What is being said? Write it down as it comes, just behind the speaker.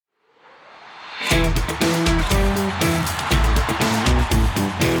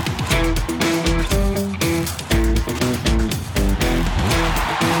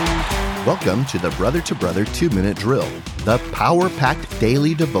Welcome to the Brother to Brother 2-Minute Drill, the power-packed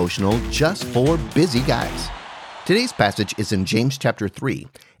daily devotional just for busy guys. Today's passage is in James chapter 3,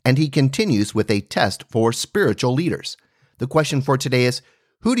 and he continues with a test for spiritual leaders. The question for today is,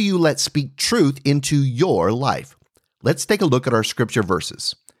 who do you let speak truth into your life? Let's take a look at our scripture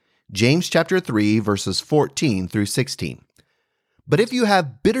verses. James chapter 3, verses 14 through 16. But if you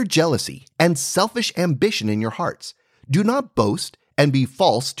have bitter jealousy and selfish ambition in your hearts, do not boast and be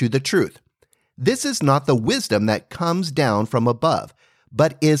false to the truth. This is not the wisdom that comes down from above,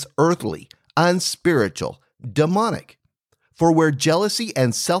 but is earthly, unspiritual, demonic. For where jealousy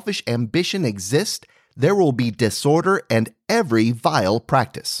and selfish ambition exist, there will be disorder and every vile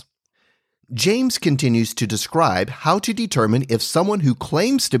practice. James continues to describe how to determine if someone who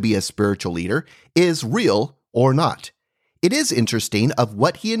claims to be a spiritual leader is real or not. It is interesting of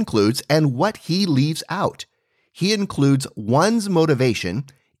what he includes and what he leaves out. He includes one's motivation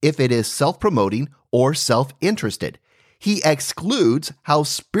if it is self-promoting or self-interested. He excludes how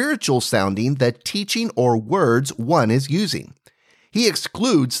spiritual sounding the teaching or words one is using. He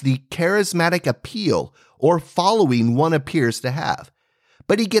excludes the charismatic appeal or following one appears to have.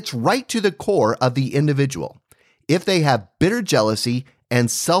 But he gets right to the core of the individual, if they have bitter jealousy and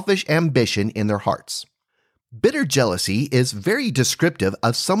selfish ambition in their hearts. Bitter jealousy is very descriptive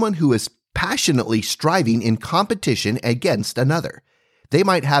of someone who is passionately striving in competition against another. They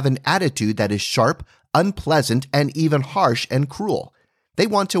might have an attitude that is sharp, unpleasant, and even harsh and cruel. They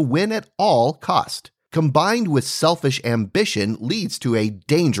want to win at all cost. Combined with selfish ambition leads to a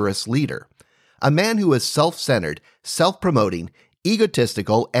dangerous leader. A man who is self-centered, self-promoting,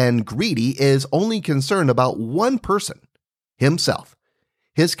 egotistical, and greedy is only concerned about one person, himself.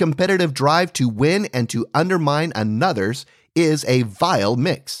 His competitive drive to win and to undermine another's is a vile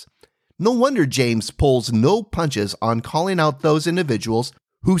mix. No wonder James pulls no punches on calling out those individuals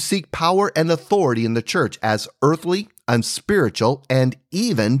who seek power and authority in the church as earthly, unspiritual, and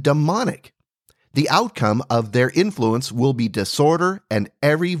even demonic. The outcome of their influence will be disorder and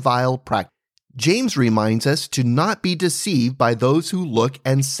every vile practice. James reminds us to not be deceived by those who look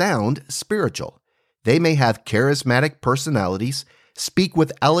and sound spiritual. They may have charismatic personalities, speak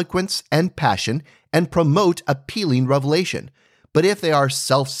with eloquence and passion, and promote appealing revelation. But if they are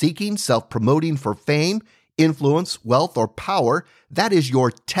self-seeking, self-promoting for fame, influence, wealth, or power, that is your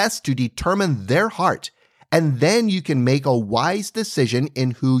test to determine their heart. And then you can make a wise decision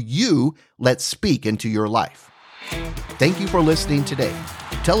in who you let speak into your life. Thank you for listening today.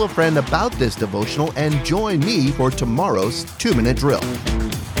 Tell a friend about this devotional and join me for tomorrow's 2-Minute Drill.